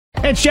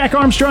It's Jack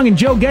Armstrong and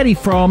Joe Getty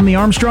from the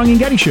Armstrong and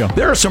Getty Show.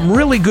 There are some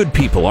really good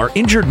people, our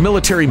injured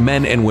military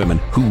men and women,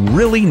 who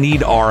really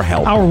need our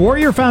help. Our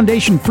Warrior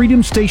Foundation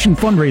Freedom Station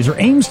fundraiser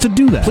aims to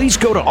do that. Please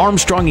go to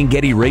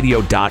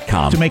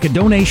ArmstrongandGettyRadio.com to make a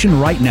donation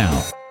right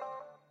now.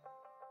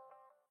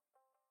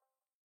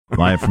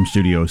 Live from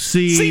Studio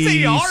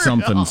C,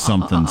 something,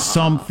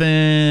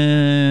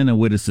 a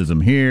witticism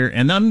here.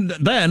 And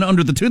then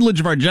under the tutelage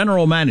of our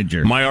general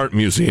manager. My art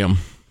museum,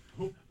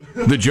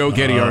 the Joe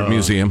Getty Art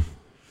Museum.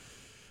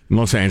 In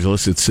Los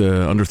Angeles, it's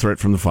under threat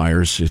from the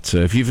fires. It's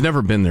if you've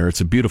never been there,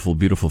 it's a beautiful,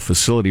 beautiful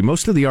facility.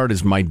 Most of the art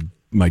is my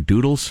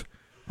doodles,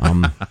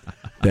 that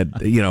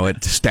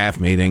at staff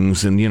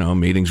meetings and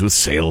meetings with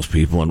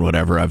salespeople and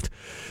whatever.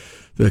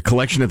 The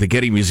collection at the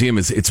Getty Museum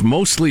it's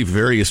mostly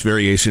various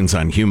variations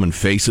on human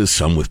faces,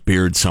 some with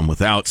beards, some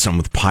without, some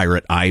with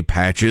pirate eye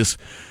patches.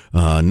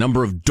 A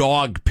number of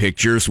dog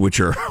pictures, which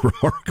are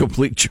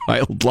complete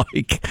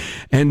childlike,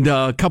 and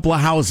a couple of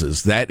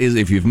houses. That is,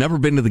 if you've never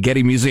been to the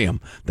Getty Museum,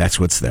 that's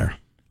what's there.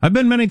 I've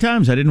been many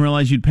times. I didn't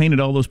realize you'd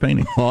painted all those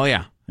paintings. Oh,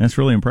 yeah. That's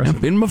really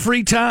impressive. In my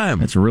free time.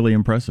 That's really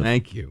impressive.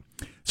 Thank you.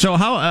 So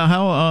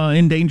how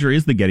in danger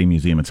is the Getty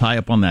Museum? It's high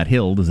up on that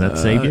hill. Does that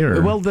save you?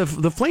 Or? Well, the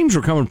flames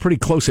were coming pretty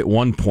close at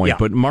one point, yeah.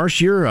 But Marsh,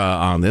 you're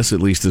on this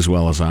at least as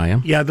well as I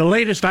am. Yeah, the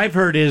latest I've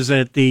heard is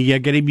that the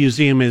Getty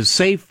Museum is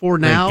safe for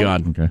now.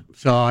 Thank God. Okay.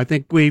 So I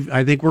think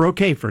we're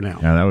okay for now.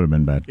 Yeah, that would have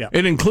been bad. Yeah.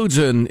 It includes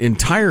an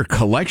entire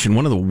collection.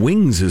 One of the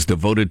wings is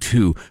devoted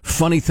to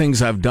funny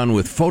things I've done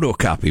with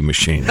photocopy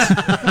machines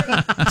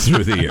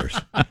through the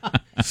years.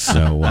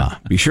 So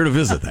be sure to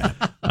visit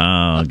that.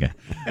 Okay.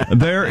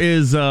 There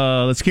is,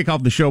 let's kick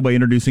off the show by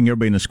introducing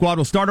everybody in the squad.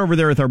 We'll start over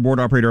there with our board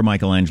operator,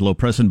 Michelangelo,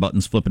 pressing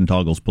buttons, flipping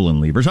toggles,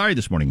 pulling levers. How are you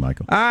this morning,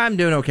 Michael? I'm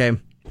doing okay.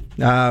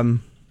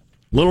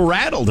 Little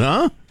rattled,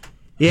 huh?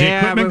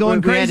 Yeah, we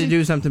had to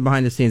do something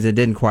behind the scenes that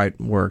didn't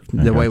quite work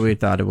the way we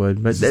thought it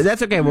would. But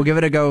that's okay. We'll give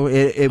it a go.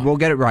 We'll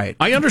get it right.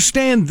 I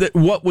understand that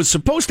what was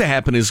supposed to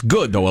happen is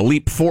good, though, a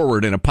leap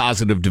forward and a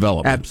positive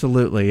development.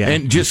 Absolutely, yeah.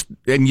 And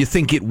you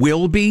think it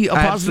will be a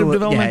positive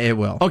development? Yeah, it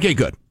will. Okay,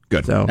 good.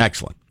 So,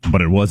 excellent.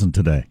 But it wasn't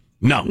today.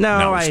 No,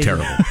 it's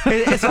terrible.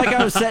 It's like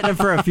I was setting up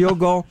for a field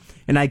goal,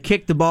 and I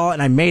kicked the ball,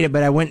 and I made it,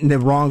 but I went in the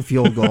wrong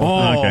field goal.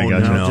 Okay,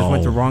 gotcha. It just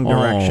went the wrong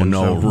direction.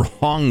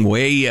 Wrong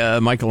way,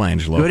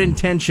 Michelangelo. Good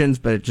intentions,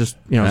 but it just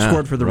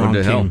scored for the wrong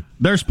team.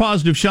 There's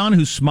positive Sean,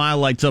 whose smile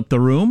lights up the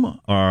room.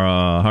 How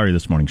are you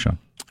this morning, Sean?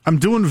 I'm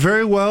doing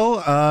very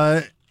well.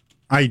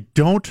 I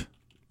don't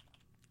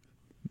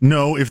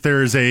know if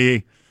there's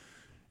a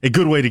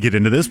good way to get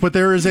into this, but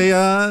there is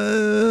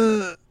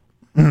a.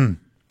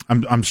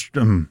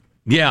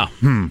 Yeah.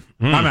 I'm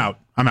out.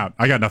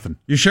 I got nothing.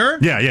 You sure?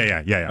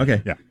 Yeah.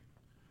 Okay. Yeah.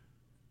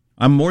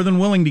 I'm more than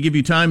willing to give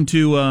you time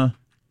to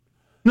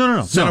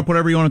set up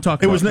whatever you want to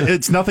talk about.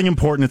 It's nothing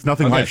important. It's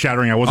nothing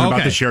life-shattering. I wasn't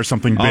about to share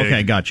something big.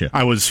 Okay, gotcha.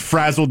 I was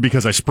frazzled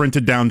because I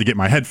sprinted down to get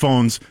my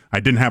headphones. I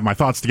didn't have my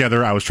thoughts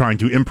together. I was trying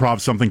to improv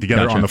something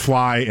together on the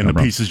fly, and the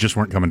pieces just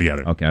weren't coming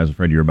together. Okay, I was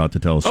afraid you were about to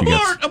tell us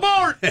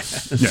Abort!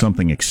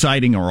 something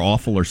exciting or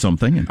awful or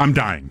something. I'm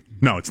dying.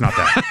 No, it's not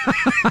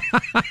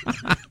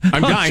that.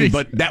 I'm dying,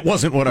 but that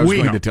wasn't what I was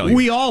going to tell you.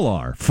 We all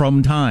are,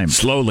 from time.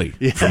 Slowly,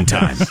 from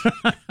time.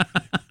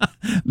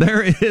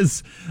 There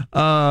is,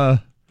 who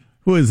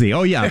is he?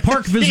 Oh, yeah,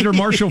 park visitor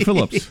Marshall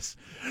Phillips,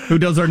 who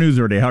does our news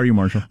every day. How are you,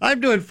 Marshall?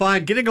 I'm doing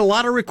fine. Getting a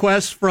lot of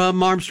requests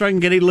from Armstrong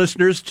and Getty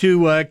listeners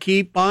to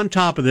keep on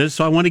top of this,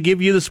 so I want to give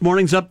you this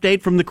morning's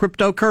update from the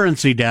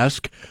cryptocurrency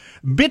desk.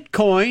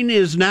 Bitcoin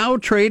is now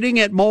trading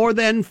at more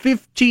than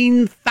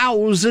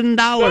 $15,000.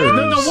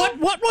 No,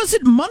 what was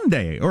it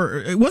Monday?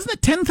 Or wasn't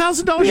it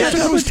 $10,000? Yes,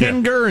 it was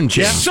 10 gurns.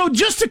 Yeah. So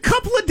just a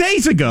couple of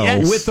days ago,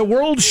 with the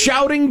world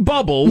shouting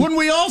bubble, when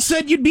we all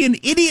said you'd be an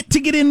idiot to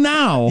get in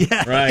now,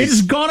 right. It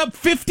has gone up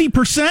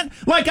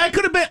 50%. Like I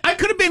could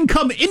have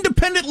become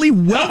independently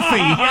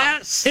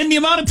wealthy in the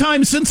amount of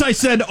time since I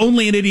said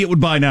only an idiot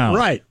would buy now.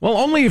 Right. Well,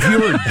 only if you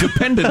were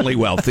dependently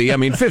wealthy. I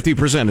mean,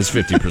 50% is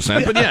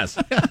 50%, but yes.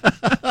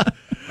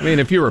 I mean,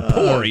 if you were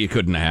poor, you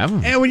couldn't have.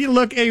 And when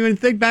you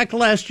think back to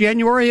last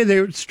January, they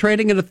were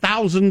trading at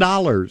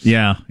 $1,000.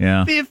 Yeah.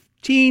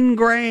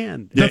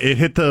 $15,000. Yeah, it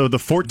hit the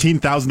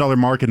 $14,000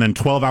 mark, and then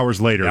 12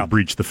 hours later, it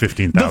breached the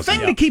 $15,000. The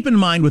thing to keep in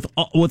mind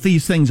with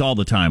these things all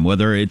the time,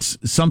 whether it's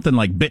something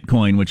like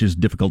Bitcoin, which is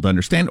difficult to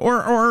understand,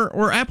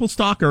 or Apple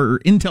stock or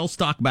Intel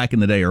stock back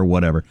in the day or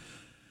whatever.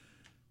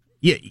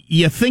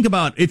 You think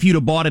about if you'd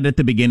have bought it at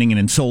the beginning and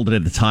then sold it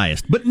at its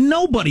highest. But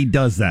nobody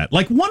does that.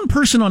 Like one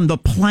person on the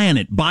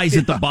planet buys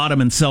at the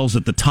bottom and sells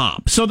at the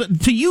top. So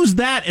to use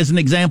that as an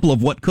example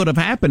of what could have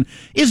happened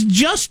is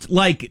just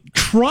like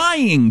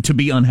trying to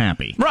be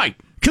unhappy. Right.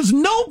 Because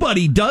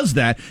nobody does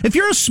that. If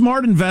you're a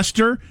smart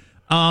investor,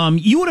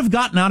 you would have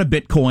gotten out of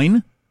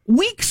Bitcoin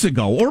weeks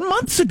ago or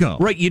months ago.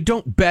 Right. You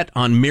don't bet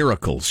on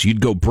miracles. You'd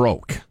go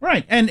broke.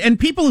 Right. And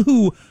people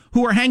who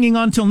are hanging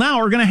on till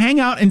now are going to hang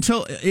out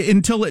until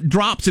it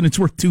drops and it's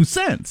worth 2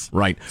 cents.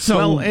 Right.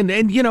 So,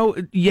 and you know,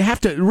 you have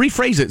to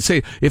rephrase it.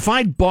 Say, if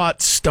I'd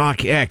bought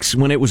stock X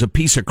when it was a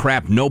piece of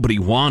crap nobody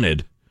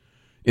wanted,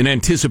 in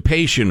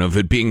anticipation of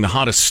it being the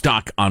hottest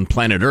stock on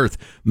planet Earth,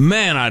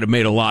 man, I'd have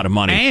made a lot of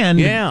money.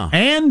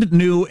 And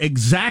knew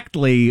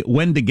exactly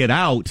when to get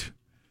out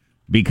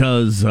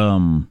because,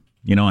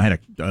 I had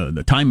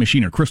a time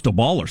machine or crystal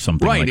ball or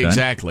something like that. Right,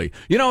 exactly.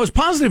 As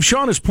Positive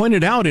Sean has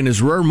pointed out in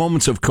his rare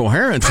moments of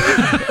coherence,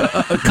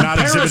 not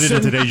exhibited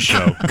in today's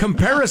show.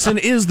 Comparison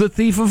is the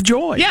thief of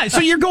joy. Yeah,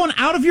 so you're going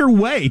out of your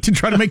way to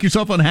try to make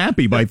yourself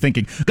unhappy by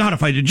thinking, God,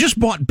 if I had just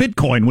bought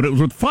Bitcoin when it was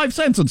worth 5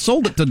 cents and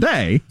sold it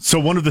today. So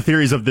one of the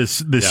theories of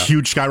this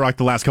huge skyrocket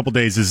the last couple of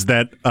days is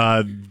that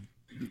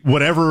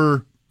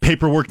whatever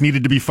paperwork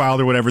needed to be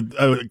filed or whatever,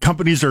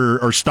 companies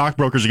or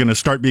stockbrokers are going to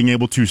start being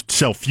able to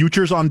sell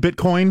futures on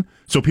Bitcoin.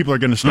 So people are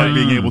going to start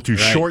being able to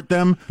short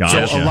them.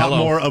 Gotcha. So a lot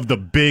more of the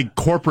big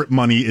corporate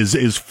money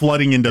is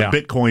flooding into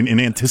Bitcoin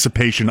in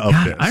anticipation of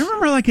this. I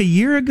remember like a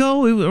year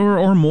ago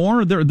or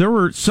more, there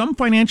were some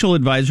financial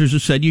advisors who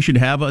said you should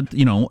have a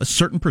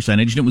certain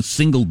percentage, and it was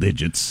single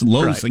digits,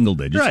 single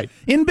digits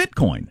in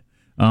Bitcoin.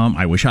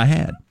 I wish I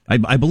had.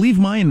 I believe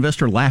my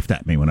investor laughed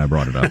at me when I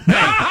brought it up.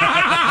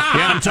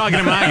 Yeah, I'm talking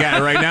to my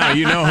guy right now.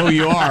 You know who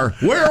you are.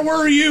 Where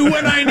were you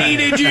when I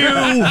needed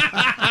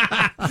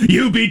you?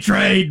 You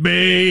betrayed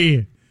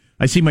me.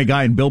 I see my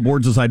guy in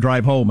billboards as I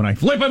drive home, and I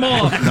flip him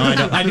off. No,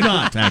 I do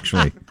not,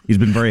 actually. He's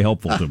been very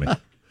helpful to me.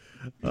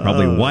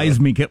 Probably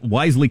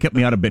wisely kept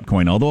me out of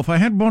Bitcoin. Although if I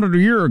had bought it a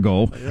year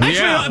ago, if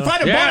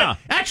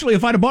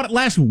I'd have bought it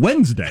last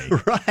Wednesday,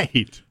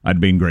 right, I'd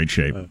be in great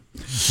shape.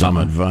 Some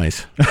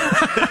advice.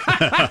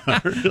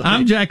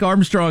 I'm Jack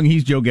Armstrong.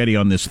 He's Joe Getty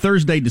on this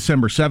Thursday,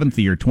 December 7th,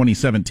 the year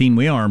 2017.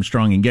 We are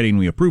Armstrong and Getty, and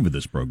we approve of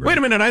this program. Wait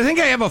a minute. I think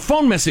I have a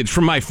phone message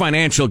from my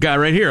financial guy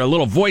right here, a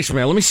little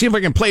voicemail. Let me see if I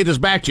can play this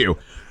back to you.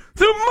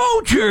 The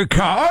motor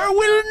car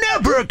will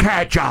never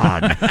catch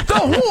on.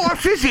 The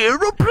horse is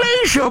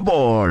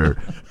irreplaceable.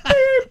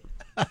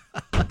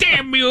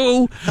 Damn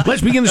you.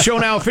 Let's begin the show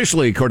now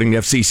officially, according to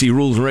FCC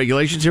rules and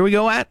regulations. Here we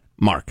go at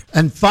Mark.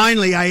 And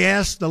finally, I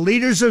ask the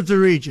leaders of the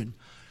region,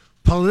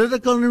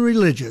 political and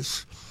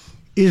religious,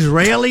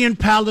 Israeli and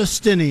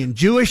Palestinian,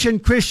 Jewish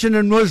and Christian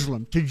and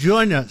Muslim, to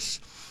join us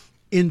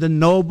in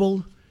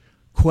the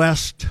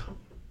quest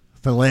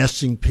for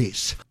lasting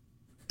peace.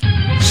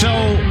 So,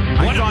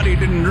 I thought he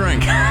didn't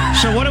drink.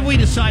 So what have we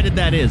decided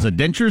that is? A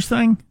dentures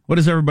thing? What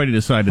has everybody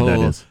decided that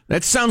is?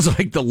 That sounds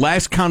like the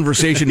last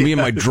conversation me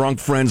and my drunk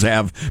friends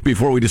have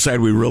before we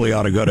decide we really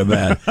ought to go to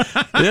bed.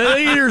 The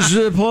leaders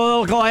of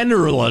political and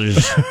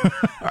religious.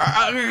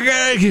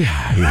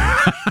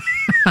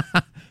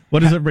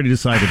 What has everybody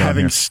decided on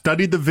Having here?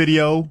 studied the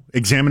video,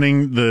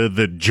 examining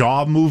the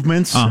jaw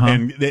movements,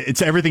 and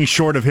it's everything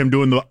short of him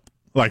doing the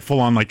full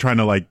on trying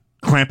to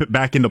clamp it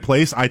back into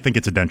place, I think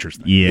it's a dentures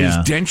thing. Yeah.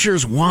 His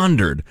dentures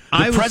wandered.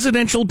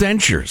 Presidential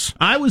dentures.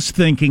 I was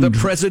thinking... The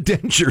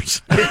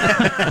Presidentures.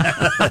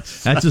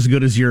 That's as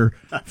good as your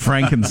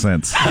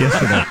frankincense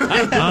yesterday.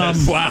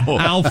 Wow.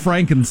 Al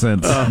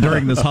frankincense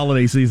during this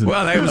holiday season.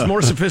 Well, that was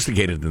more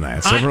sophisticated than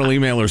that. Several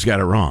emailers got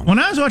it wrong. When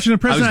I was watching the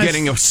president... I was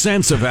getting a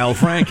sense of Al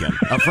Franken.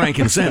 A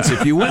frankincense,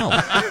 if you will.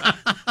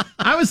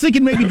 I was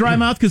thinking maybe dry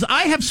mouth, because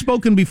I have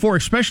spoken before,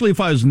 especially if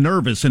I was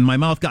nervous and my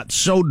mouth got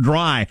so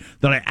dry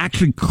that I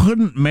actually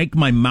couldn't make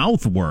my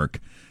mouth work.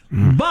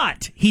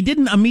 But he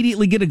didn't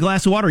immediately get a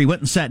glass of water. He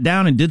went and sat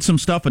down and did some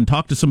stuff and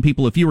talked to some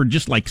people. If you were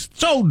just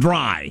so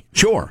dry,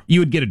 sure,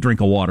 you would get a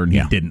drink of water, and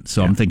he didn't.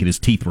 So I'm thinking his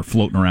teeth were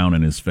floating around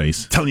in his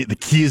face. I'm telling you, the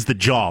key is the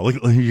jaw.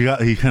 Look,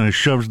 he kind of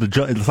shoves the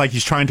jaw. It's like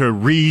he's trying to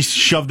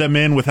re-shove them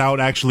in without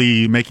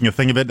actually making a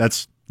thing of it.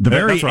 That's the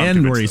very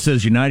end where he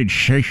says United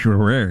States.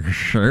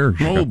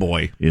 Oh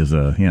boy, is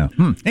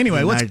Anyway,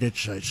 United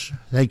States.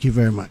 Thank you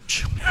very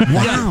much.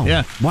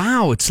 Wow,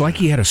 wow, it's like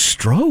he had a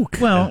stroke.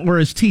 Well, where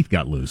his teeth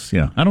got loose.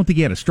 Yeah, I don't think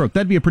he had a stroke.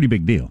 That'd be a pretty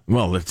big deal.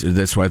 Well,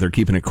 that's why they're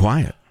keeping it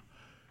quiet.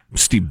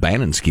 Steve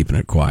Bannon's keeping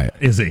it quiet.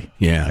 Is he?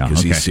 Yeah,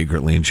 because he's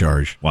secretly in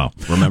charge. Wow.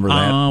 Remember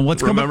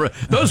that?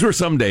 Those were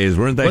some days,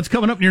 weren't they? What's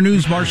coming up in your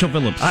news, Marshall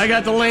Phillips? I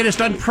got the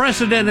latest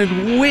unprecedented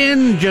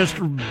wind just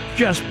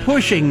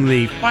pushing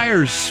the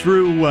fires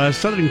through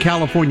Southern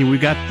California.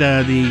 We've got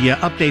the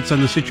updates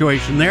on the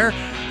situation there.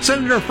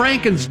 Senator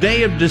Franken's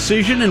day of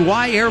decision and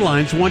why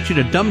airlines want you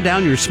to dumb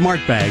down your smart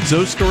bags.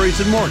 Those stories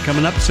and more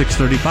coming up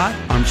 6:35.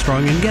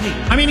 Armstrong and Getty.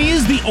 I mean, he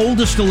is the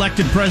oldest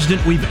elected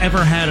president we've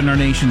ever had in our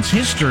nation's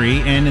history,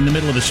 and in the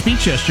middle of a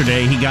speech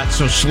yesterday, he got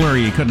so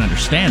slurry you couldn't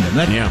understand him.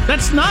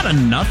 That's not a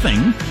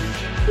nothing.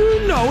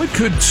 No, it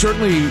could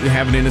certainly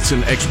have an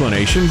innocent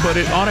explanation, but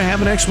it ought to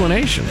have an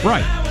explanation.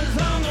 Right.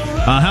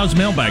 How's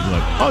mailbag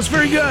look? Oh, it's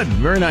very good.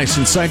 Very nice,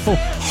 insightful,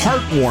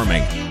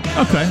 heartwarming.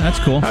 Okay, that's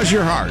cool. How's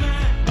your heart?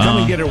 Come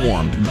and get it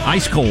warmed.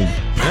 Ice cold.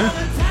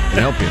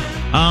 Help you.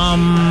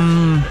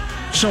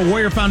 So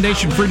Warrior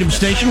Foundation Freedom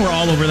Station, we're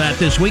all over that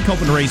this week,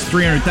 hoping to raise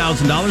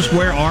 $300,000.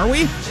 Where are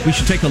we? We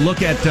should take a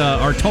look at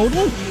our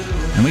total,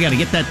 and we got to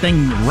get that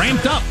thing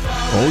ramped up.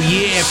 Oh,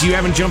 yeah. If you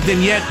haven't jumped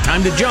in yet,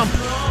 time to jump.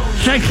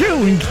 Thank you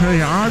into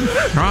the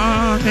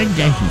Armstrong and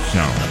Getty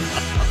Show.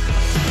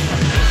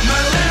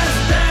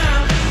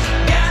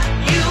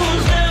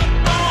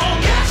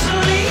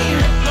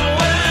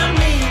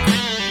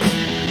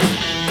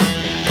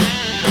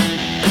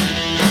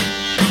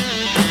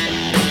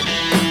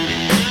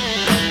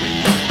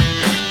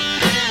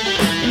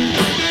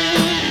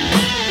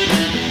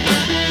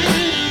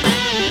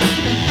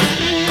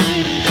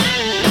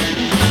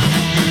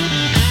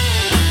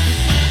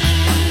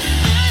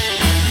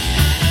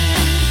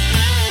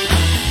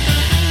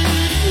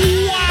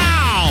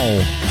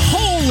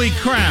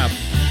 crap.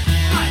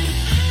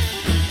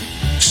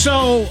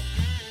 So,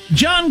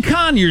 John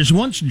Conyers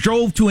once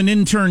drove to an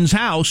intern's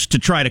house to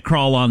try to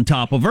crawl on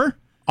top of her.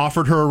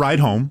 Offered her a ride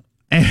home.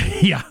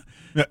 Yeah.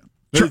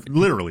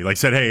 Literally, like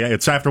said, hey,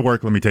 it's after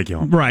work, let me take you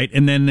home. Right,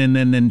 and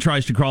then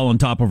tries to crawl on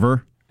top of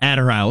her at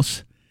her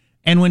house.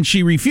 And when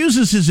she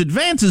refuses his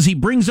advances, he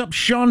brings up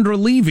Chandra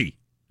Levy.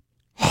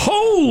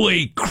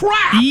 Holy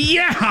crap!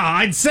 Yeah,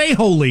 I'd say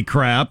holy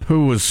crap.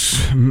 Who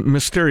was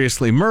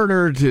mysteriously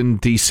murdered in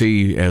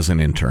D.C. as an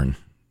intern.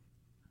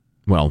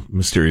 Well,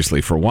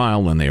 mysteriously for a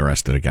while, then they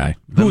arrested a guy.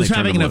 Who was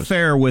having an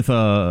affair with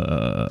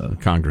a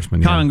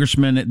congressman.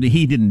 Congressman. Yeah.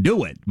 He didn't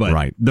do it, but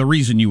right. The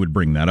reason you would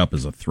bring that up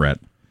is a threat.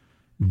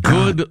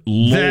 Good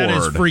Lord. That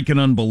is freaking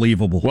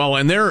unbelievable. Well,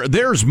 and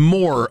there's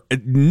more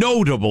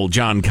notable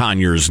John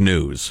Conyers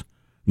news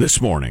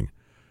this morning.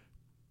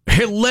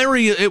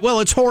 Hilarious. Well,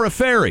 it's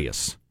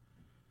horrifarious.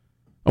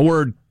 A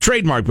word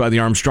trademarked by the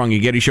Armstrong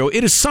and Getty Show.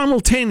 It is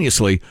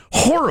simultaneously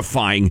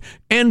horrifying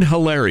and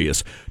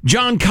hilarious.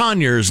 John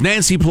Conyers,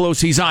 Nancy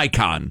Pelosi's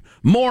icon.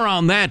 More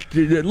on that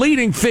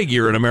leading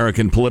figure in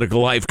American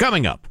political life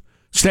coming up.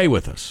 Stay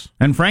with us.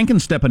 And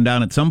Franken's stepping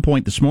down at some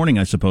point this morning,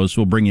 I suppose.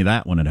 So we'll bring you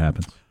that when it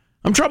happens.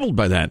 I'm troubled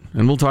by that,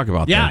 and we'll talk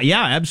about that.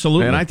 Yeah,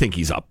 absolutely. And I think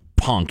he's a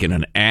punk and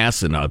an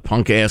ass and a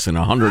punk ass and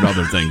 100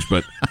 other things,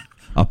 but...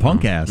 A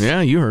punk ass. Yeah,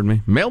 you heard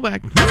me.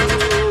 Mailbag.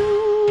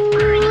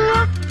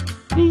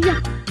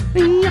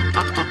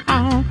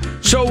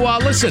 So,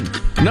 listen,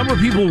 a number of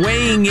people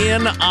weighing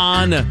in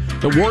on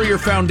the Warrior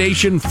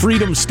Foundation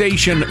Freedom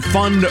Station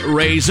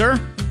fundraiser.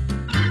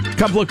 A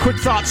couple of quick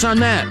thoughts on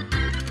that.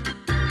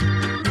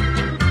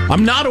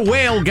 I'm not a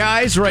whale,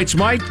 guys, writes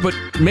Mike, but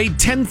made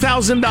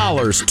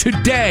 $10,000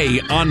 today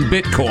on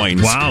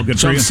Bitcoins. Wow, good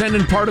for you. you. So I'm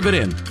sending part of it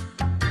in.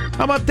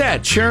 How about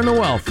that? Sharing the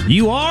wealth.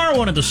 You are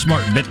one of the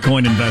smart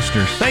Bitcoin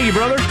investors. Thank you,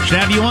 brother. Should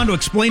have you on to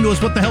explain to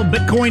us what the hell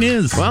Bitcoin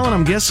is. Well, and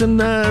I'm guessing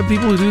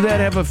people who do that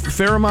have a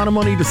fair amount of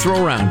money to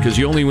throw around because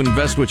you only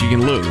invest what you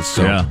can lose.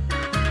 So, yeah.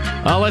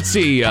 Let's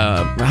see.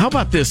 How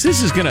about this?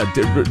 This is going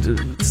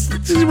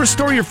to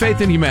restore your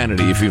faith in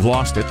humanity if you've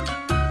lost it.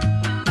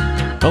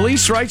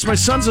 Elise writes, my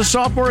son's a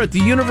sophomore at the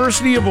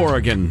University of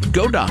Oregon.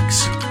 Go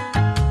Ducks.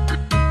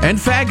 And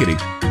Faggoty.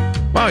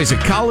 Wow, he's a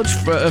college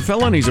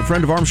fellow, and he's a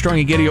friend of Armstrong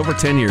and Getty over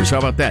 10 years. How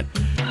about that?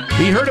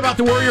 He heard about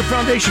the Warrior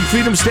Foundation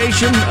Freedom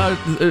Station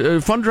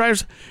fund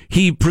drives.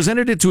 He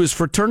presented it to his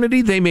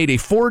fraternity. They made a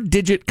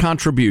 4-digit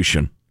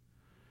contribution.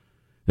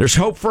 There's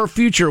hope for a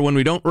future when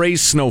we don't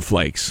raise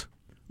snowflakes.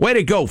 Way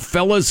to go,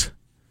 fellas.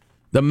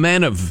 The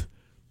men of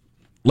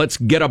let's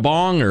get a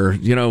bong or,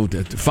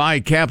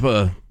 Phi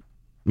Kappa,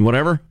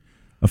 whatever.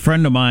 A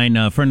friend of mine,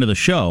 a friend of the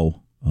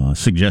show,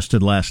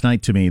 suggested last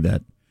night to me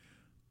that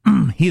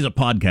he's a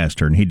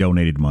podcaster and he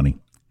donated money.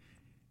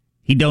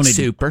 He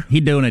donated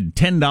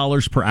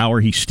 $10 per hour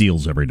he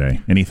steals every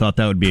day. And he thought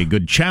that would be a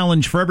good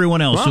challenge for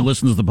everyone else who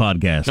listens to the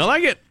podcast. I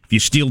like it. If you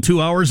steal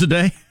 2 hours a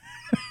day,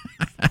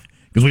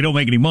 because we don't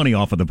make any money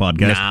off of the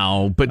podcast.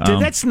 No, but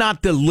that's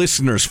not the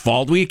listener's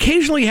fault. We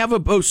occasionally have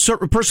a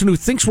certain person who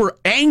thinks we're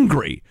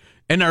angry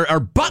and are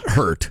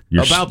butthurt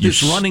about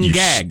this running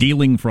gag.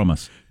 Stealing from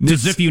us. It's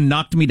as if you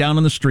knocked me down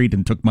on the street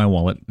and took my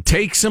wallet.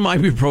 Take some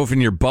ibuprofen,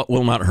 your butt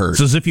will not hurt.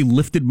 It's as if you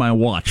lifted my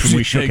watch when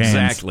we shook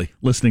hands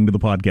listening to the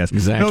podcast.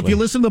 Exactly. No, if you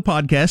listen to the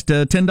podcast,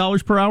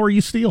 $10 per hour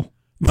you steal.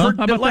 How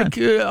about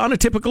that? On a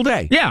typical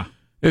day. Yeah.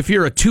 If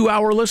you're a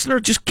 2-hour listener,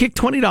 just kick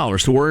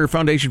 $20 to Warrior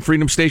Foundation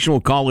Freedom Station.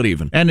 We'll call it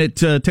even. And it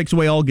takes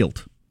away all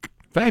guilt.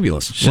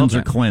 Fabulous. Sins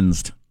are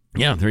cleansed.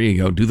 Yeah, there you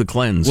go. Do the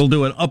cleanse. We'll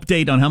do an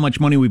update on how much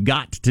money we've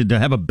got to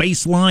have a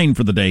baseline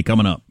for the day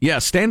coming up. Yeah,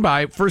 stand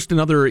by. First,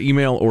 another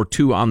email or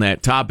two on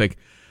that topic.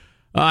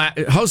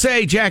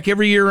 Jose, Jack,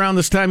 every year around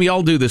this time,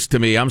 y'all do this to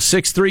me. I'm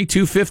 6'3",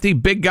 250,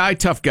 big guy,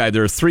 tough guy.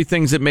 There are 3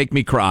 things that make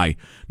me cry.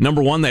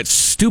 Number 1, that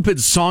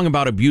stupid song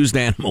about abused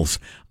animals.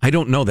 I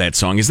don't know that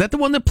song. Is that the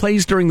one that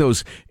plays during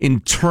those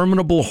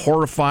interminable,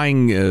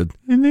 horrifying, in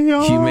the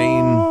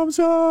arms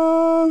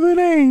of an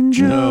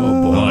angel?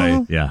 Oh,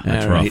 boy. Yeah,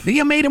 that's rough. Right.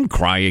 You made him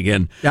cry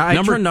again. Yeah,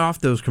 I turned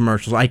off those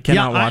commercials. I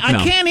cannot watch them.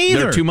 I can't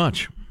either. They're too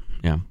much.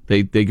 Yeah,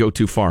 they go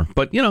too far.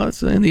 But,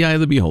 it's in the eye of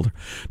the beholder.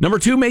 Number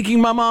 2,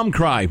 making my mom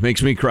cry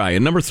makes me cry.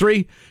 And number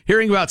 3,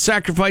 hearing about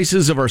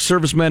sacrifices of our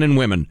servicemen and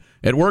women.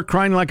 At work,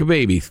 crying like a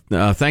baby.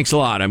 Thanks a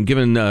lot. I'm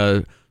giving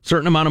a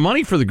certain amount of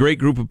money for the great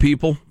group of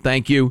people.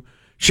 Thank you.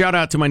 Shout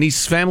out to my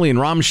niece's family in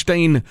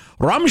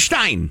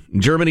Ramstein,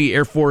 Germany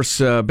Air Force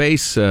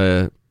Base. He's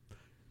a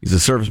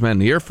serviceman in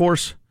the Air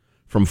Force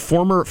from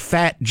former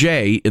Fat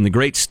J in the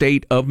great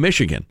state of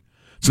Michigan.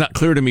 It's not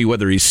clear to me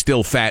whether he's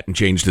still fat and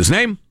changed his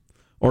name,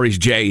 or he's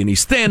Jay and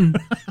he's thin,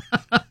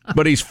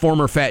 but he's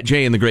former Fat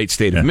Jay in the great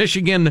state of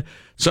Michigan.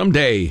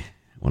 Someday,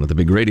 one of the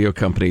big radio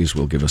companies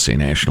will give us a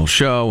national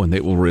show, and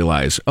they will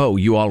realize,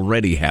 you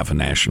already have a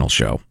national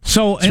show.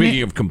 So,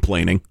 speaking of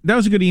complaining. That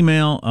was a good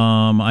email.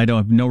 I don't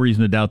have no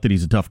reason to doubt that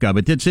he's a tough guy,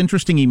 but it's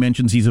interesting he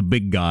mentions he's a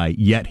big guy,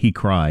 yet he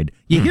cried.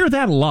 You hear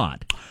that a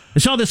lot. I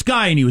saw this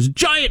guy, and he was a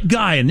giant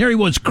guy, and there he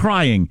was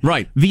crying.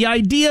 Right. The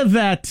idea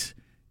that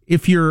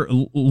if you're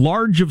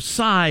large of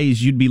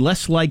size, you'd be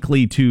less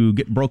likely to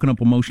get broken up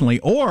emotionally.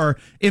 Or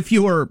if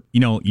you're,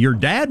 your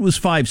dad was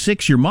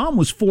 5'6", your mom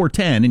was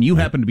 4'10", and you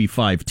happen to be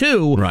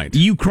 5'2", right?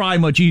 You cry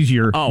much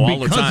easier all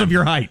the because time. of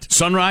your height.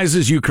 Sun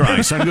rises, you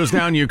cry. Sun goes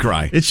down, you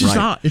cry. It's just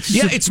right.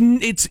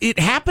 It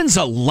happens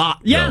a lot.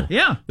 Yeah, though.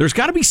 yeah. There's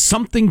got to be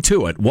something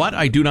to it. What?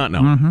 I do not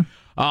know. Mm-hmm.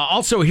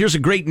 Also, here's a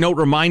great note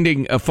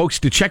reminding folks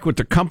to check with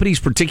their companies,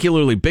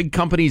 particularly big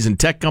companies and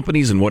tech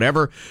companies and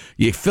whatever.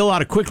 You fill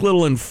out a quick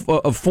little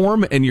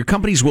form, and your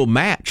companies will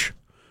match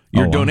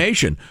your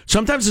donation.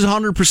 Sometimes it's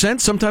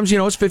 100%, sometimes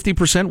it's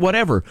 50%,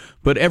 whatever.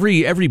 But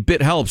every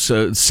bit helps.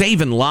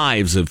 Saving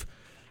lives of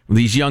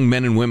these young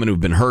men and women who've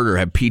been hurt or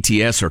have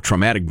PTS or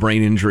traumatic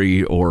brain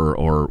injury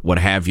or what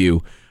have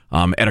you.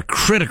 At a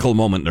critical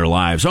moment in their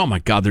lives. Oh, my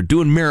God, they're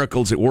doing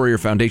miracles at Warrior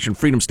Foundation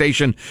Freedom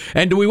Station.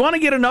 And do we want to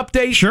get an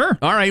update? Sure.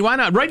 All right, why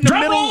not? Right in the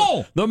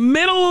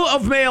middle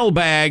of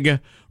mailbag.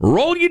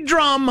 Roll your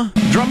drum,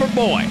 drummer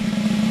boy.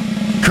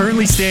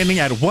 Currently standing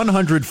at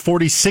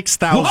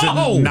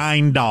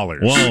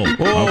 $146,009.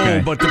 Whoa.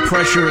 Okay. But the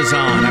pressure is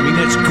on. I mean,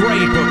 that's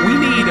great, but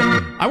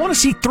I want to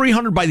see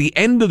 300 by the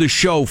end of the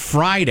show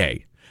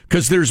Friday.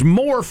 Because there's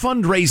more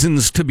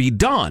fundraisings to be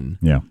done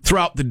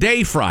throughout the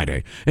day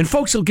Friday. And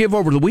folks will give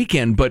over the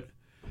weekend, but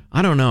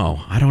I don't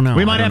know.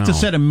 We might have to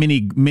set a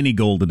mini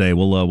goal today.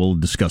 We'll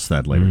discuss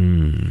that later.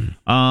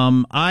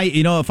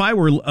 If I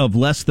were of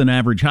less than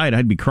average height,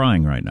 I'd be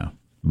crying right now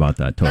about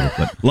that total.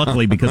 But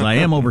luckily, because I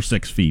am over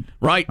 6 feet,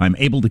 right, I'm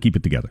able to keep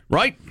it together.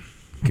 Right.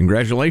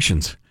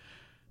 Congratulations.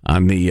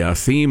 On the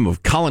theme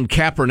of Colin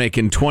Kaepernick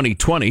in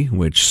 2020,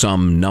 which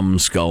some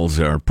numbskulls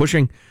are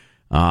pushing,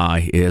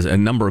 as a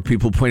number of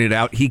people pointed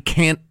out,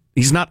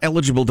 he's not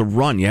eligible to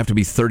run. You have to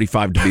be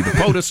 35 to be the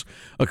POTUS,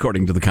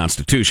 according to the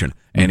Constitution.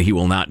 And he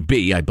will not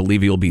be. I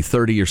believe he'll be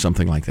 30 or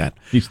something like that.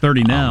 He's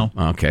 30 now.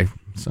 Okay.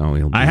 So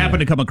he'll be, I happened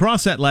to come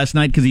across that last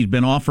night because he's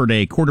been offered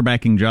a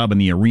quarterbacking job in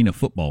the Arena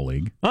Football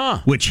League,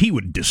 which he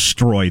would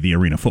destroy the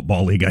Arena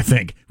Football League, I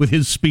think, with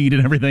his speed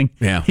and everything.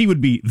 Yeah. He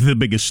would be the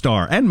biggest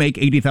star and make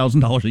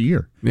 $80,000 a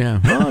year. Yeah.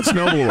 Well, it's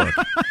noble work.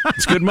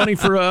 It's good money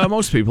for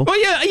most people. Well,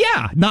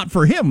 yeah. Not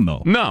for him,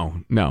 though.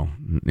 No,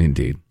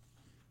 indeed.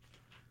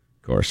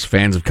 Of course,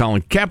 fans of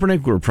Colin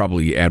Kaepernick were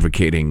probably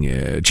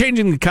advocating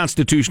changing the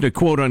Constitution to,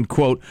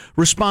 quote-unquote,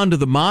 respond to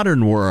the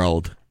modern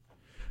world.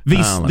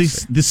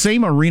 The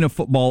same Arena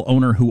Football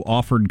owner who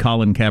offered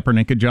Colin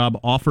Kaepernick a job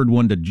offered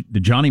one to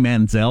Johnny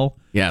Manziel.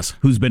 Yes,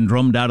 who's been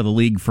drummed out of the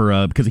league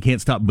for because he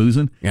can't stop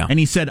boozing. Yeah. And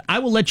he said, "I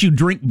will let you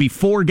drink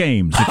before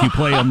games if you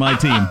play on my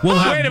team.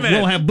 Wait a minute.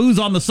 We'll have booze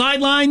on the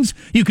sidelines.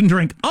 You can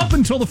drink up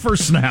until the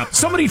first snap."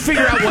 Somebody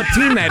figure out what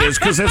team that is,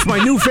 because that's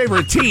my new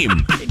favorite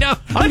team.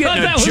 I'm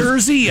getting a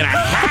jersey and a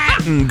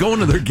hat and going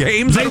to their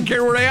games. I don't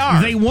care where they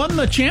are. They won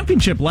the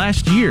championship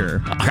last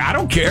year. I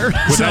don't care.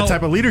 With that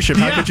type of leadership,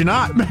 how could you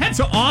not? That's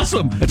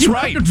awesome. That's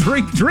right. Have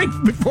to drink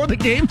before the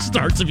game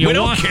starts if you want.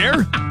 We don't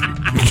care.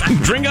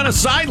 Drink on the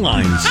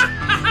sidelines.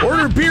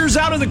 Order beers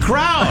out of the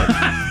crowd.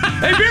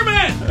 Hey, beer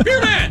man!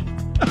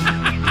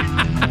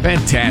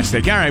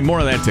 Fantastic. All right, more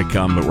of that to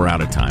come, but we're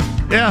out of time.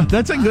 Yeah,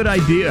 that's a good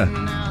idea.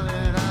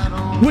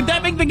 Would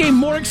that make the game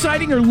more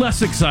exciting or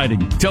less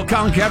exciting? Tell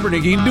Colin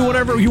Kaepernick you can do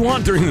whatever you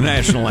want during the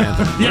national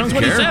anthem. Yeah, that's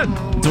what he said.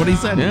 That's what he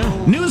said.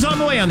 Yeah. News on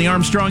the way on the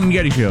Armstrong and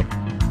Getty Show.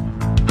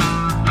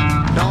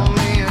 Don't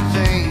mean a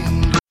thing.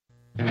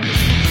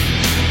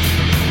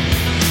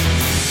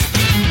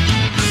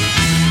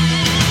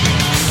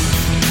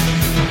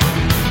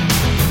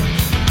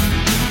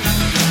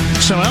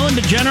 So Ellen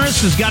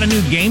DeGeneres has got a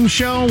new game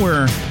show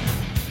where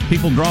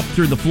people drop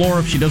through the floor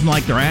if she doesn't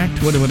like their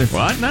act. What?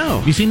 No.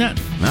 Have you seen that?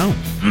 No.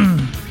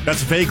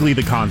 That's vaguely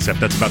the concept.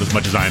 That's about as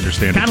much as I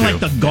understand Kind it,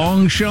 of like the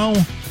Gong Show.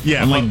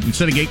 Yeah. Like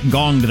instead of getting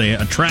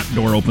gonged, a trap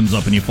door opens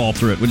up and you fall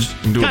through it. Which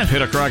Do a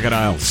pit of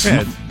crocodiles.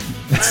 Yeah,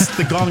 it's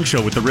the Gong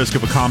Show with the risk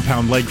of a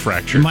compound leg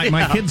fracture.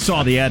 My kids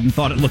saw the ad and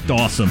thought it looked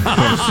awesome.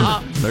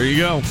 There you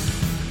go.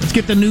 Let's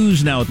get the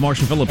news now with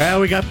Marshall Phillips.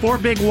 We got 4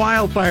 big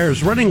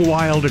wildfires running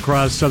wild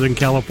across Southern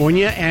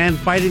California, and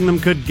fighting them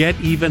could get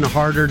even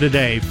harder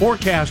today.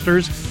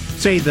 Forecasters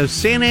say the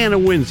Santa Ana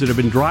winds that have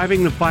been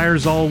driving the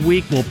fires all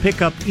week will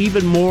pick up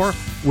even more,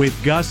 with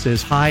gusts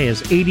as high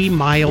as 80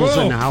 miles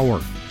an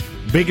hour.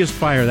 Biggest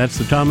fire, that's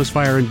the Thomas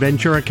Fire in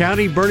Ventura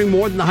County, burning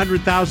more than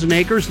 100,000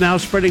 acres, now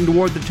spreading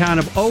toward the town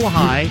of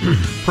Ojai,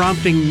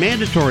 prompting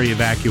mandatory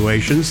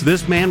evacuations.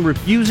 This man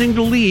refusing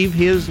to leave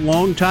his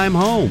longtime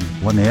home.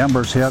 When the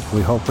embers hit,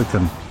 we hope we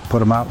can put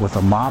them out with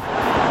a mop,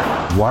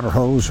 water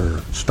hose,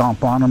 or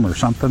stomp on them or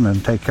something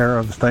and take care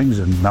of things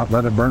and not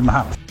let it burn the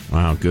house.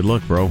 Wow, good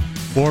luck, bro.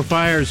 4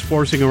 fires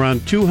forcing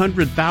around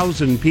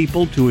 200,000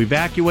 people to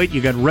evacuate.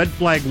 You got red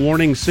flag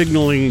warning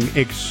signaling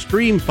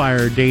extreme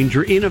fire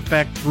danger in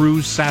effect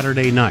through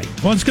Saturday night.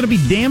 Well, it's going to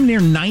be damn near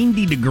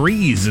 90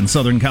 degrees in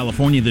Southern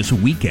California this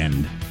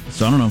weekend.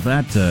 So I don't know if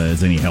that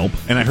is any help.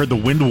 And I heard the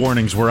wind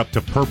warnings were up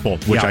to purple,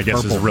 which I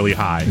guess is really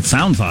high. It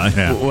sounds high.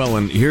 Yeah. Well,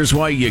 and here's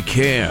why you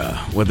care,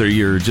 whether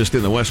you're just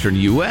in the western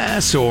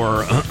U.S.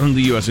 or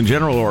the U.S. in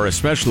general, or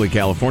especially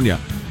California.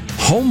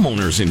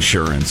 Homeowners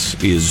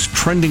insurance is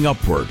trending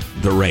upward,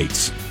 the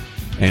rates.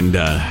 And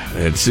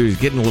it's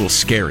getting a little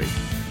scary,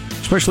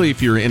 especially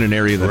if you're in an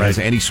area that has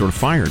any sort of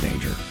fire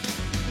danger.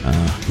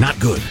 Not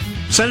good.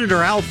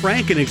 Senator Al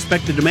Franken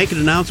expected to make an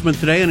announcement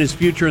today on his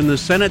future in the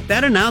Senate.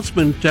 That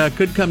announcement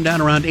could come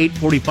down around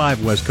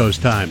 8:45 West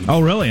Coast time. Oh,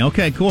 really?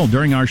 Okay, cool.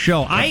 During our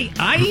show.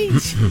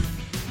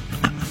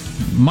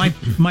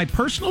 My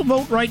personal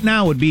vote right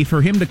now would be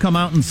for him to come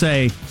out and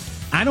say,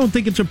 I don't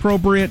think it's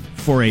appropriate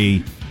for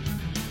a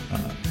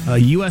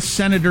U.S.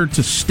 senator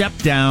to step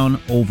down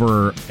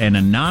over an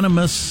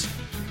anonymous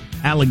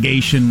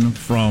allegation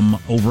from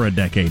over a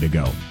decade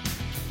ago.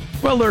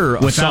 Well, there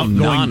are some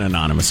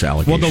non-anonymous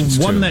allegations.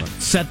 Well, the one that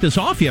set this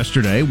off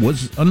yesterday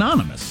was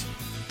anonymous.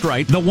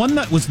 Right. The one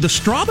that was the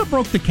straw that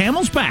broke the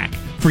camel's back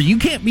for you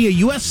can't be a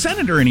U.S.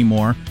 senator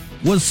anymore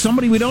was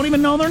somebody we don't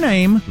even know their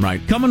name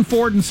coming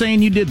forward and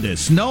saying you did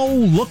this. No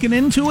looking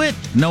into it,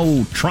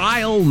 no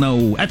trial,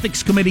 no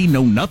ethics committee,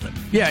 no nothing.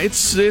 Yeah,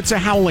 it's a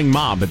howling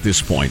mob at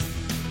this point.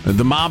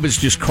 The mob is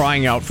just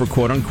crying out for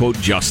quote-unquote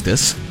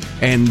justice.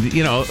 And,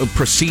 a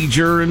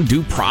procedure and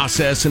due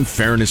process and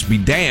fairness be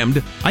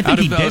damned. I think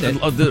he did it.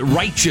 Of the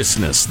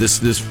righteousness,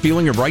 this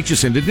feeling of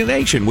righteous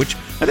indignation, which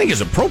I think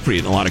is appropriate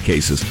in a lot of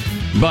cases.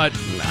 But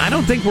I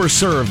don't think we're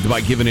served by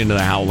giving in to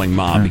the howling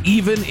mob,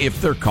 even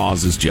if their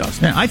cause is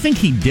just. Yeah, I think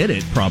he did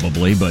it,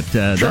 probably, but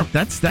sure.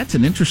 that's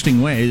an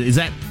interesting way. Is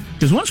that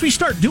because once we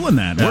start doing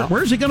that,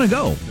 where's it going to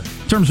go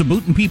in terms of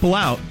booting people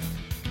out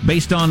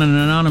based on an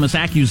anonymous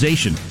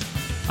accusation?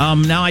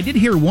 Now, I did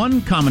hear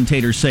one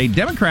commentator say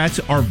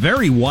Democrats are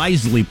very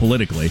wisely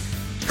politically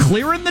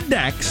clearing the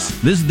decks.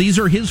 These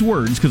are his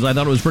words because I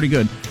thought it was pretty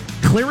good.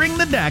 Clearing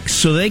the decks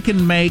so they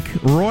can make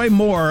Roy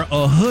Moore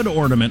a hood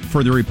ornament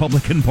for the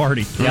Republican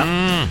Party.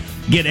 Yeah.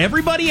 Get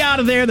everybody out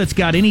of there that's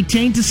got any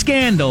taint of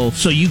scandal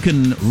so you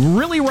can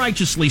really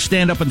righteously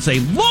stand up and say,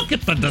 look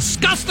at the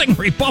disgusting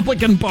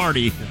Republican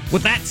Party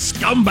with that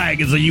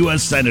scumbag as a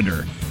U.S.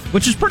 senator,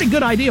 which is a pretty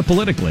good idea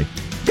politically.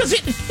 Because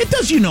it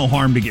does you no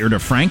harm to get rid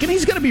of Frank, and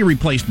he's going to be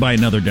replaced by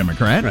another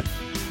Democrat. Right.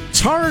 It's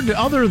hard,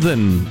 other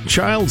than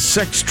child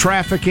sex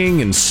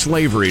trafficking and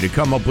slavery, to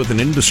come up with an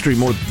industry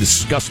more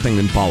disgusting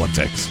than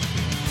politics.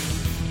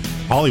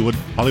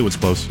 Hollywood's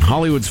close.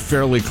 Hollywood's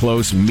fairly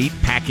close. Meat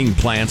packing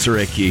plants are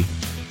icky.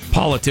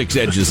 Politics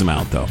edges them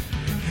out, though.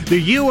 The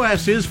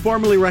U.S. is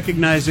formally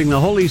recognizing the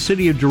holy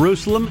city of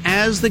Jerusalem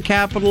as the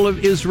capital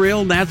of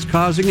Israel. That's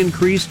causing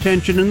increased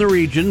tension in the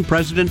region.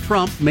 President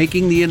Trump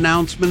making the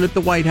announcement at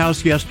the White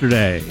House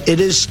yesterday.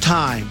 It is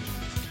time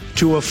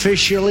to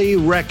officially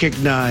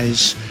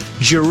recognize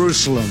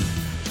Jerusalem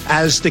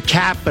as the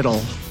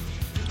capital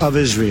of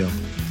Israel.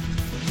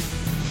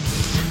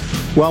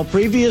 While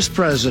previous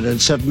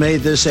presidents have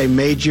made this a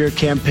major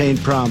campaign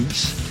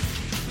promise,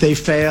 they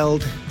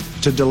failed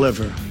to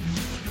deliver.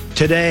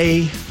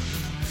 Today,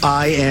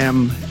 I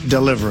am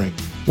delivering.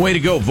 Way to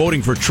go,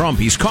 voting for Trump.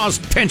 He's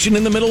caused tension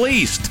in the Middle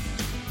East.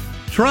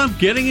 Trump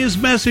getting his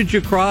message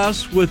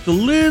across with a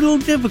little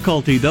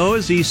difficulty, though,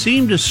 as he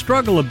seemed to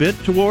struggle a bit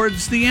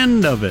towards the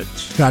end of it.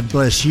 God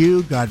bless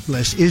you. God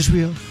bless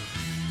Israel.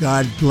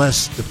 God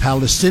bless the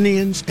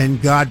Palestinians.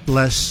 And God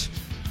bless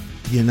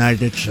the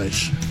United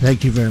States.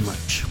 Thank you very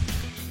much.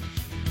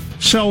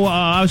 So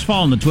I was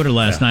following the Twitter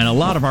last night. A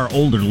lot of our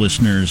older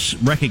listeners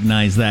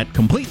recognize that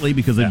completely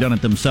because they've done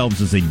it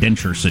themselves as a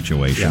denture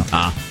situation.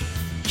 Yeah.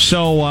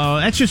 So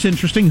that's just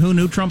interesting. Who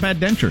knew Trump had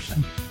dentures?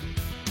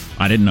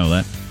 I didn't know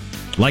that.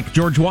 Like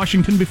George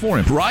Washington before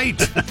him. Right.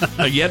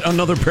 Yet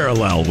another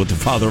parallel with the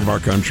father of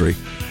our country.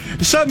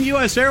 Some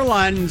U.S.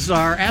 airlines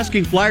are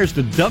asking flyers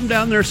to dumb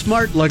down their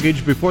smart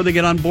luggage before they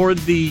get on board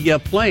the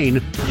plane.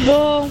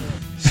 Whoa.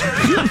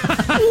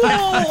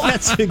 Whoa!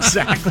 That's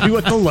exactly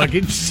what the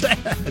luggage said.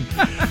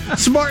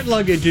 Smart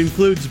luggage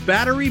includes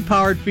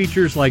battery-powered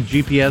features like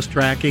GPS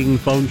tracking,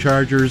 phone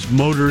chargers,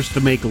 motors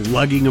to make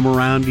lugging them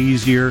around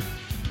easier.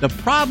 The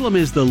problem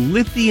is the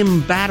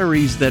lithium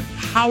batteries that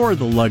power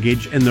the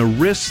luggage and the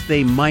risks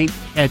they might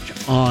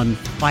catch on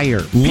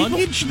fire.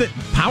 Luggage that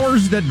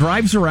powers, that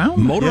drives around?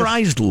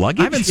 Motorized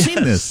luggage? I haven't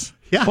seen this.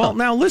 Yeah. Well,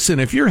 now listen,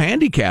 if you're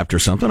handicapped or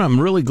something,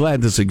 I'm really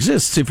glad this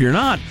exists. If you're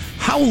not,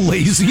 how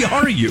lazy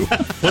are you?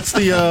 What's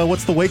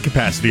the weight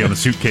capacity on the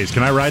suitcase?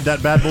 Can I ride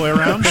that bad boy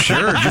around?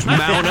 Sure, just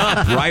mount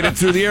up, ride it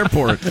through the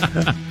airport.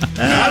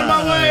 Out of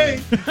my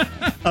way!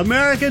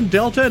 American,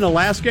 Delta, and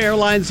Alaska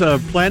Airlines are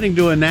planning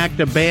to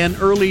enact a ban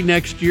early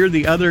next year.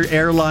 The other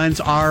airlines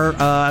are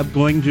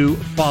going to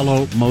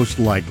follow, most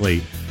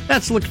likely.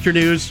 That's Look at Your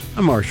News.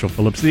 I'm Marshall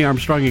Phillips, the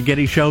Armstrong and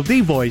Getty Show, the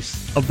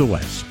voice of the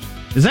West.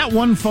 Is that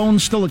one phone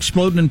still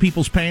exploding in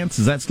people's pants?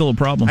 Is that still a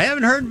problem? I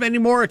haven't heard of any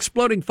more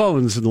exploding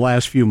phones in the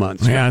last few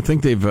months. Yeah, I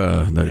think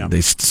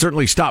they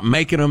certainly stopped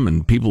making them,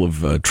 and people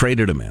have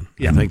traded them in.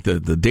 Yeah. I think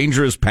the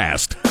danger is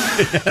past.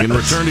 You can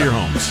return to your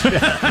homes.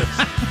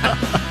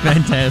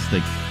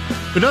 Fantastic.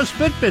 But those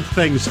Fitbit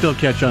things still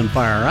catch on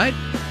fire, right?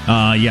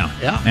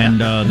 Yeah.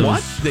 And those,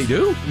 what? They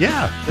do?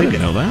 Yeah. I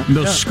didn't know that.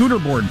 Those scooter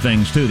board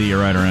things, too, that you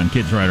ride around,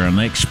 kids ride around,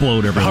 they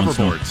explode every once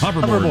in a while.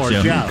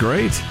 Hoverboards, yeah. yeah.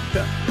 Great.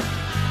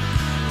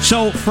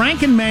 So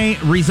Franken may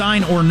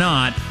resign or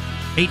not,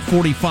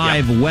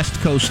 8:45 West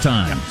Coast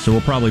time. So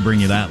we'll probably bring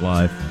you that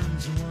live.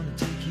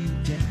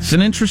 It's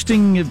an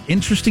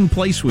interesting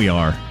place we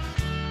are.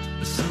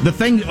 The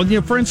thing,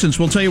 for instance,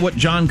 we'll tell you what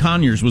John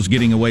Conyers was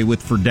getting away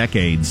with for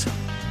decades,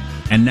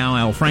 and now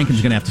Al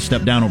Franken's going to have to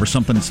step down over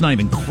something that's not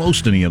even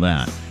close to any of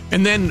that.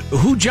 And then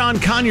who John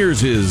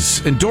Conyers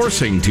is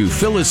endorsing to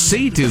fill his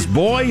seat, his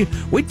boy.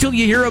 Wait till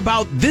you hear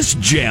about this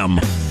gem.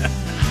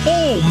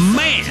 Oh,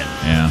 man.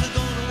 Yeah.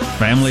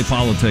 Family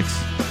politics.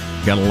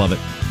 Gotta love it.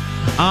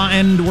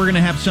 And we're going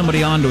to have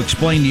somebody on to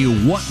explain to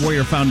you what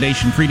Warrior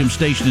Foundation Freedom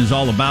Station is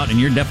all about, and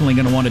you're definitely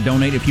going to want to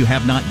donate if you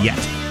have not yet.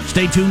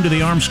 Stay tuned to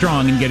the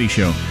Armstrong and Getty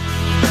Show.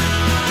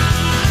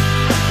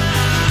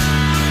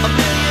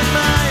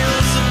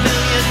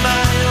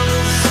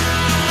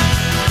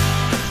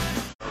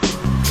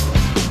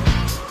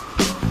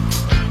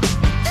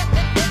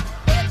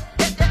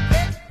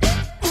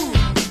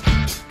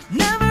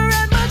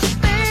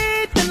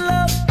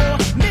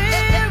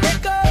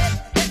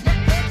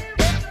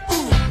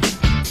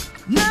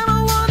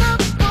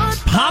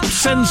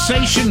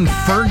 Sensation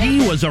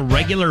Fergie was a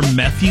regular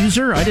meth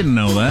user? I didn't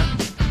know that.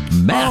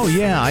 Meth. Oh,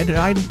 yeah,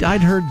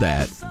 I'd heard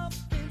that.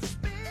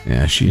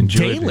 Yeah, she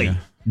enjoyed it.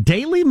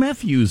 Daily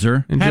meth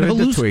user. Enjoyed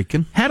the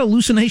tweaking. Had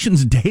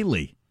hallucinations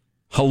daily.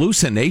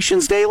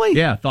 Hallucinations daily?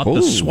 Yeah, thought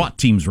the SWAT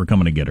teams were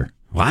coming to get her.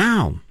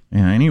 Wow.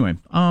 Yeah, anyway,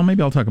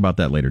 maybe I'll talk about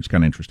that later. It's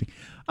kind of interesting.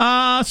 Do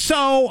I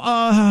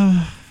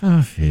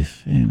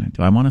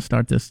want to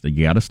start this?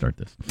 You got to start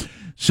this.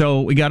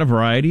 So we got a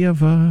variety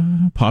of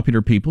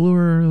popular people who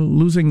are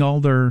losing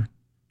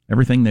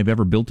everything they've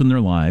ever built in their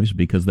lives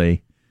because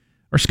they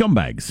are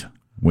scumbags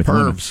with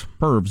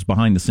pervs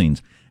behind the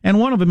scenes. And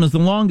one of them is the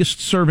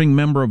longest-serving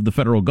member of the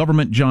federal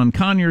government, John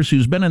Conyers,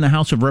 who's been in the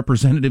House of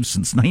Representatives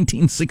since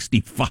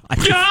 1965.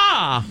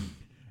 Yeah!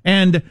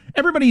 And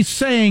everybody's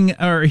saying,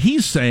 or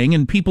he's saying,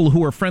 and people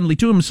who are friendly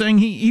to him saying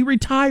he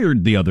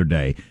retired the other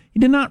day. He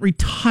did not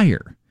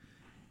retire.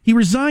 He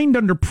resigned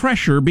under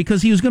pressure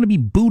because he was going to be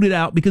booted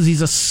out because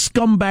he's a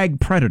scumbag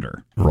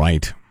predator.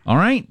 Right. All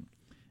right?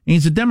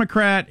 He's a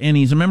Democrat, and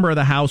he's a member of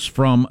the House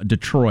from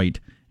Detroit.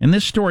 And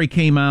this story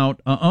came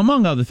out,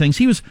 among other things.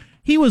 He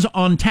was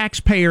on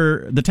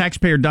the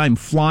taxpayer dime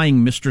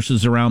flying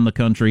mistresses around the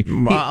country.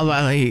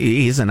 Well,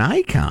 he's an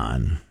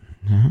icon.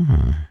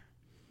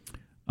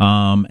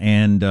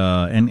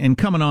 And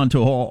coming on to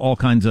all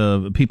kinds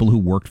of people who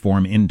worked for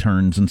him,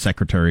 interns and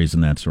secretaries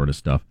and that sort of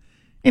stuff.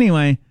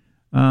 Anyway,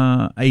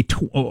 a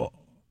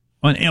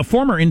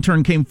former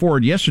intern came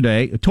forward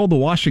yesterday, told the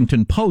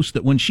Washington Post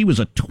that when she was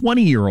a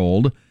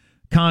 20-year-old,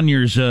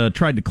 Conyers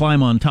tried to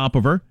climb on top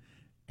of her,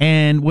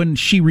 and when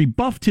she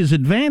rebuffed his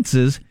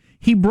advances,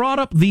 he brought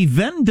up the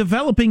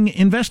then-developing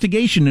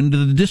investigation into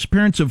the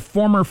disappearance of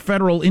former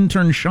federal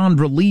intern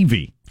Chandra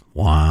Levy.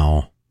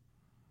 Wow.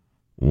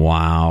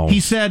 He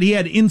said he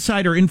had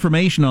insider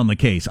information on the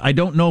case. I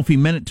don't know if he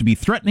meant it to be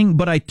threatening,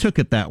 but I took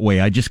it that way.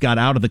 I just got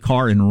out of the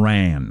car and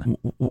ran.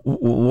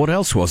 What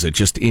else was it?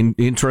 Just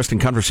interesting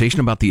conversation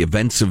about the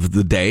events of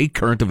the day,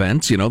 current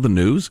events, the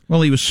news?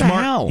 Well, he was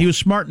smart. He was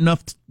smart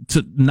enough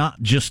to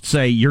not just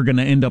say, you're going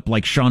to end up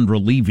like Chandra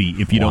Levy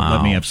if you don't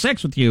let me have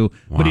sex with you,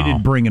 but he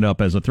did bring it up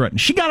as a threat. And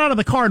she got out of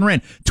the car and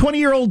ran.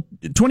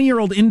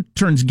 20-year-old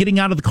interns getting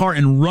out of the car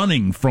and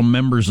running from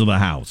members of the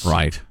House.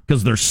 Right.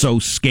 Because they're so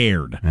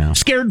scared. Yeah.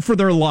 Scared for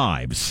their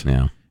lives.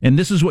 Yeah. And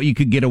this is what you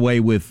could get away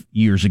with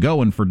years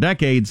ago and for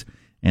decades.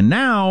 And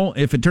now,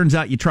 if it turns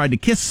out you tried to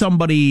kiss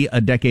somebody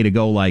a decade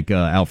ago like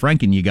Al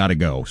Franken, you got to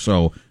go.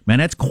 So, man,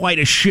 that's quite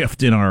a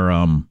shift in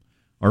our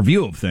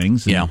view of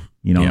things. And,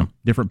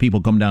 different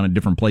people come down at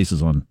different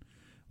places on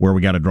where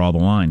we got to draw the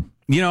line.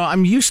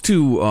 I'm used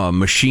to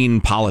machine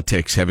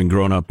politics, having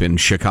grown up in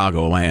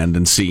Chicagoland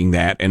and seeing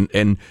that.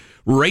 And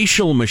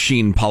racial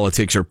machine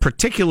politics are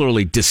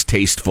particularly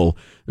distasteful,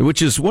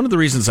 which is one of the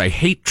reasons I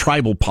hate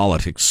tribal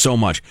politics so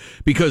much.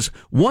 Because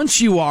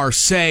once you are,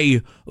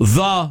 say,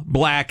 the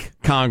black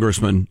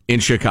congressman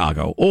in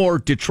Chicago or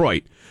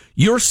Detroit,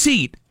 your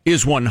seat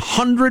is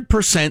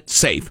 100%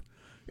 safe.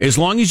 As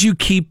long as you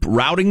keep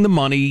routing the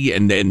money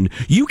and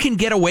you can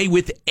get away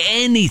with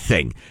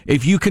anything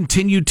if you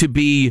continue to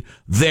be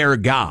their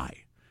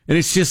guy. And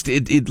it's just,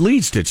 it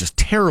leads to just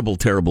terrible,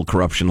 terrible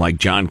corruption like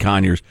John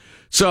Conyers.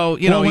 So,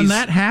 when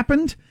that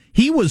happened,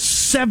 he was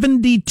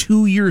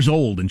 72 years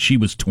old and she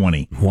was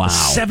 20. Wow. A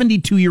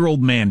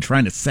 72-year-old man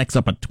trying to sex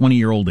up a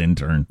 20-year-old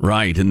intern.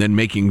 Right. And then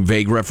making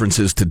vague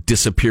references to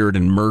disappeared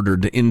and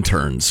murdered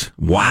interns.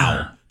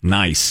 Wow.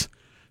 Nice.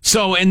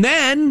 So, and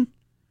then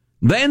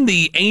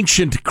the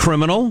ancient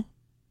criminal,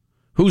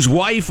 whose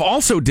wife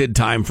also did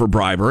time for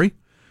bribery,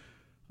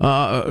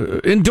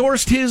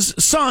 endorsed his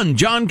son,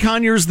 John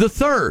Conyers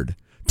III,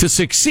 to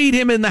succeed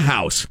him in the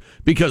House,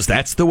 because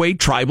that's the way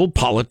tribal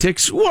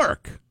politics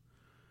work.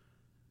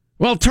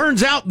 Well,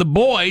 turns out the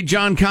boy,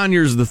 John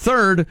Conyers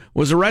III,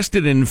 was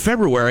arrested in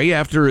February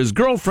after his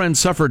girlfriend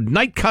suffered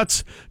night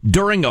cuts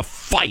during a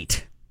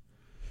fight.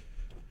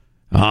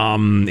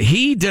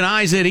 He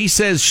denies it. He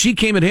says she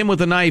came at him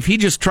with a knife. He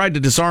just tried to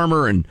disarm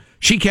her, and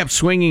she kept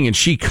swinging, and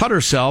she cut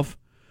herself.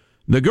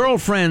 The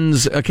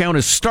girlfriend's account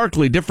is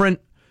starkly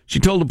different. She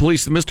told the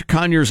police that Mr.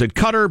 Conyers had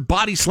cut her,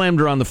 body slammed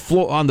her on the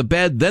floor, on the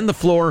bed, then the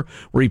floor,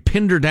 where he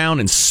pinned her down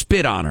and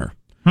spit on her.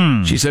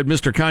 She said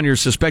Mr. Conyers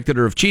suspected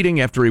her of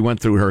cheating after he went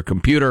through her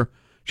computer.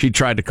 She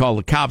tried to call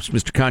the cops.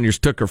 Mr. Conyers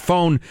took her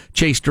phone,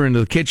 chased her into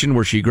the kitchen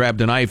where she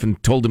grabbed a knife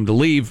and told him to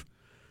leave.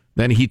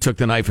 Then he took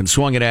the knife and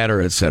swung it at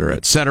her, et cetera,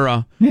 et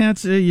cetera. Yeah,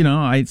 it's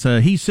it's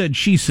he said,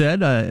 she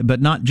said,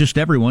 but not just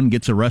everyone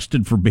gets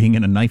arrested for being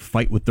in a knife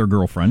fight with their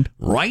girlfriend.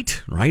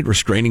 Right.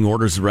 Restraining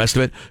orders, the rest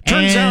of it.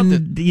 Turns out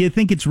that... Do you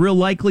think it's real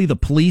likely the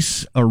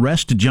police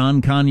arrest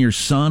John Conyers'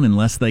 son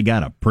unless they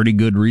got a pretty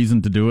good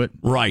reason to do it?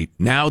 Right.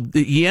 Now,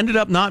 he ended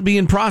up not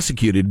being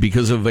prosecuted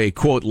because of a,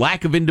 quote,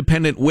 lack of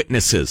independent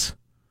witnesses.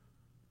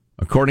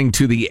 According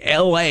to the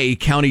L.A.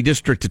 County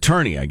District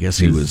Attorney, I guess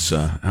he was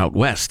out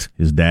west.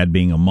 His dad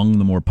being among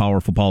the more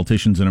powerful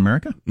politicians in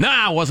America?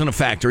 Nah, it wasn't a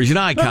factor. He's an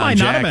icon, It might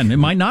not have been. It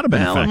might not have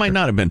been a factor. It might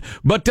not have been.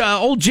 But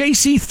old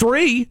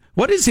JC3,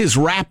 what is his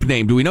rap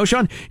name? Do we know,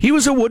 Sean? He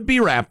was a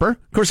would-be rapper.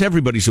 Of course,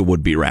 everybody's a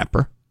would-be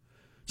rapper.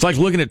 It's like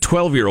looking at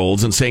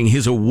 12-year-olds and saying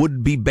he's a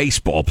would-be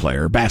basketball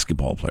player.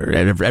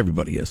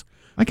 Everybody is.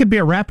 I could be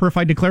a rapper if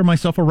I declare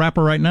myself a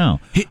rapper right now.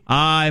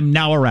 I'm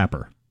now a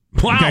rapper.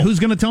 Wow. Okay, who's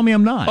going to tell me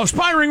I'm not?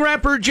 Aspiring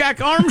rapper Jack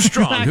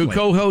Armstrong, Exactly. who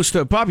co-hosts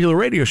a popular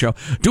radio show.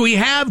 Do we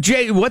have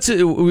what's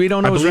it? We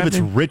don't know I his believe rap it's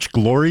name? Rich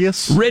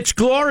Glorious. Rich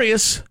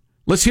Glorious.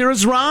 Let's hear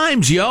his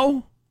rhymes,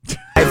 yo.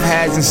 Life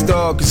has in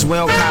store, cause we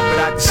don't cop it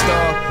out the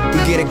store.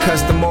 We get it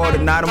custom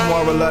ordered, not a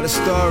moral of the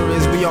story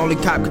is we only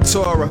cop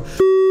couture.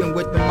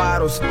 With the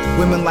models,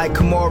 women like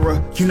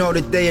Kimora, you know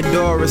that they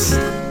adore us.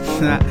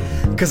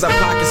 Cause our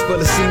pockets full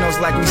of C-notes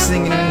like we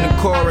singing in the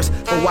chorus.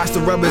 But watch the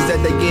rubbers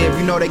that they give,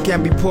 you know they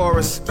can't be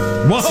porous.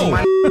 Whoa! See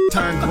my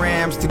turn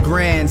grams to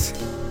grands.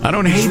 I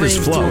don't hate his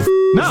flow.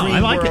 No, I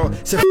like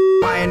it. So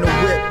buying the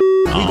whip.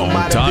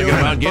 I'm talking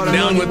about getting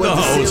down with the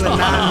hose.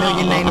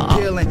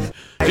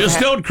 Just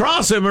don't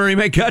cross him or he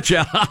may cut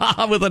you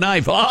with a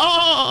knife.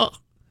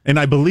 And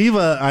I believe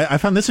I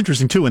found this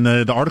interesting too. In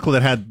the article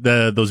that had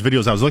those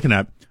videos I was looking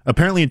at,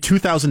 apparently in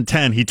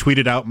 2010 he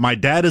tweeted out, "My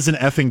dad is an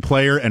effing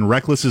player and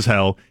reckless as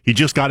hell. He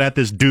just got at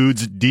this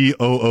dude's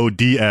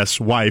DOODS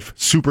wife,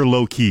 super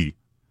low key."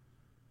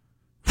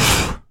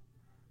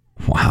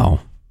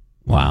 Wow.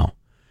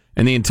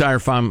 And the entire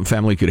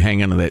family could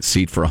hang onto that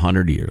seat for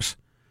 100 years.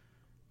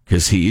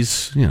 Because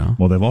he's,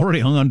 Well, they've already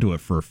hung onto it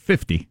for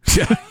 50.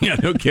 yeah,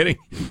 no kidding.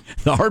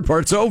 The hard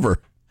part's over.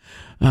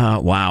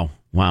 Wow.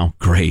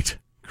 Great.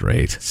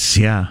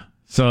 Yeah.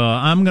 So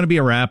I'm going to be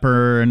a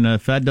rapper, and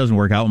if that doesn't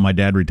work out when my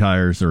dad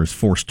retires or is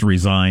forced to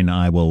resign,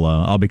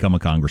 I'll become a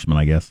congressman,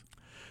 I guess.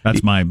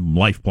 That's my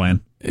life plan.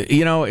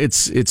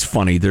 It's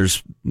funny.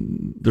 There's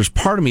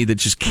part of me that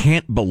just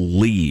can't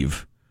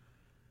believe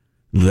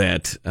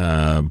that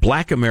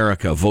Black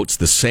America votes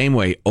the same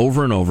way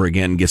over and over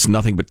again, gets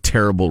nothing but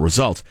terrible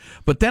results.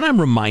 But then I'm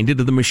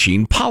reminded of the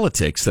machine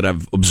politics that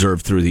I've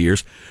observed through the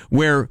years,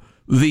 where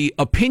the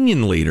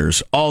opinion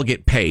leaders all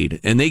get paid,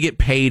 and they get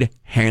paid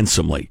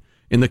handsomely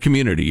in the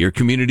community. Your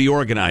community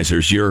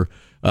organizers, your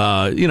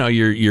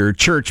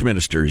church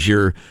ministers,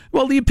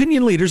 the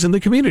opinion leaders in the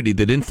community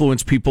that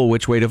influence people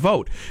which way to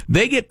vote.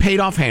 They get paid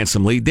off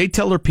handsomely. They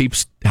tell their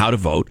peeps how to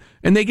vote,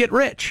 and they get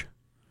rich.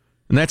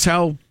 And that's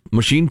how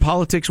machine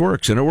politics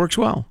works, and it works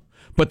well.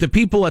 But the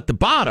people at the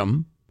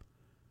bottom,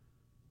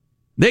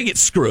 they get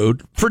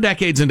screwed for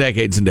decades and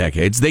decades and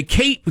decades. They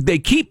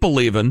keep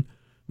believing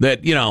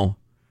that,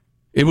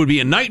 it would be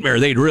a nightmare.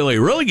 They'd really,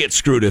 really get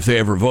screwed if they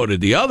ever voted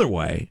the other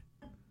way.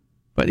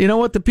 But you know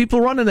what? The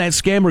people running that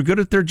scam are good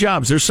at their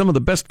jobs. They're some of the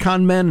best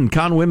con men and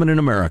con women in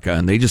America,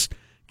 and they just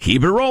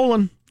keep it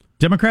rolling.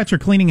 Democrats are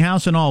cleaning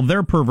house and all of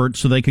their perverts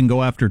so they can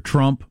go after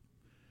Trump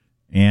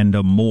and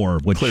more.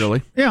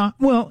 Clearly. Yeah,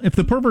 well, if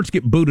the perverts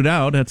get booted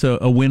out, that's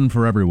a win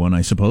for everyone,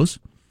 I suppose.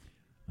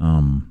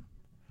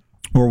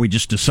 Or we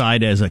just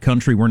decide as a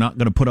country we're not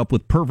going to put up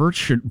with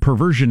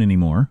perversion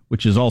anymore,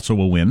 which is also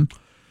a win.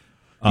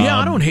 Yeah,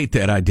 I don't hate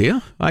that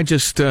idea. I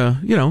just,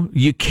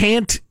 you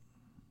can't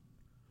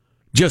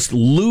just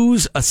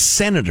lose a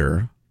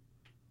senator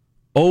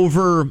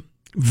over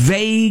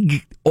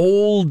vague,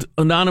 old,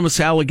 anonymous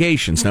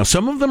allegations. Now,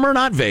 some of them are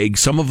not vague.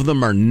 Some of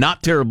them are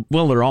not terrible.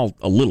 Well, they're all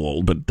a little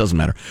old, but it doesn't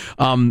matter.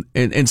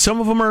 And some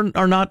of them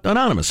are not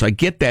anonymous. I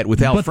get that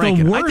with Al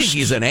Franken. I think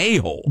he's an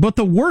a-hole. But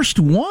the worst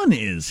one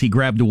is he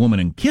grabbed a woman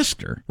and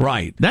kissed her.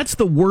 Right. That's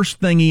the worst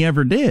thing he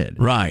ever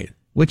did. Right.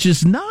 Which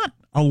is not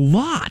a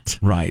lot.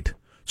 Right.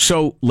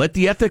 So let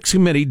the ethics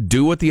committee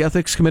do what the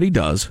ethics committee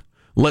does.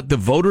 Let the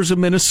voters of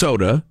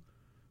Minnesota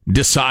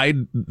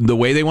decide the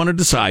way they want to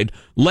decide.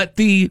 Let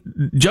the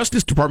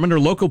Justice Department or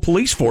local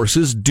police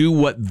forces do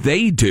what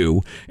they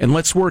do, and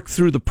let's work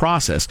through the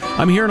process.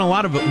 I'm hearing a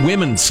lot of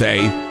women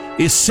say,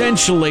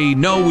 essentially,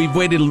 no, we've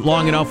waited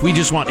long enough. We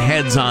just want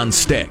heads on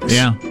sticks.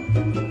 Yeah.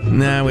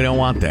 Nah, we don't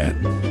want that.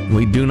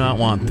 We do not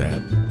want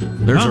that.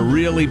 There's a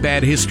really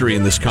bad history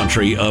in this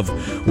country of,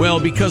 well,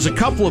 because a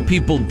couple of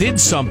people did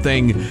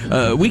something,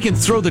 we can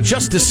throw the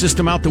justice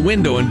system out the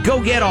window and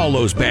go get all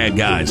those bad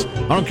guys.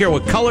 I don't care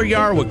what color you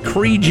are, what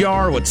creed you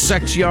are, what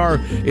sex you are.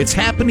 It's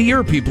happened to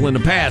your people in the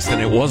past,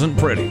 and it wasn't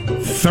pretty.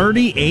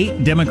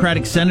 38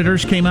 Democratic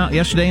senators came out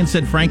yesterday and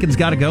said Franken's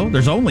got to go.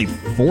 There's only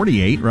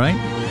 48, right?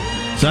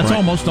 So that's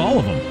almost all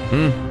of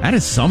them. That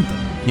is something.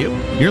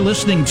 Yep. You're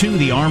listening to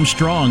the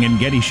Armstrong and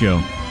Getty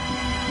Show.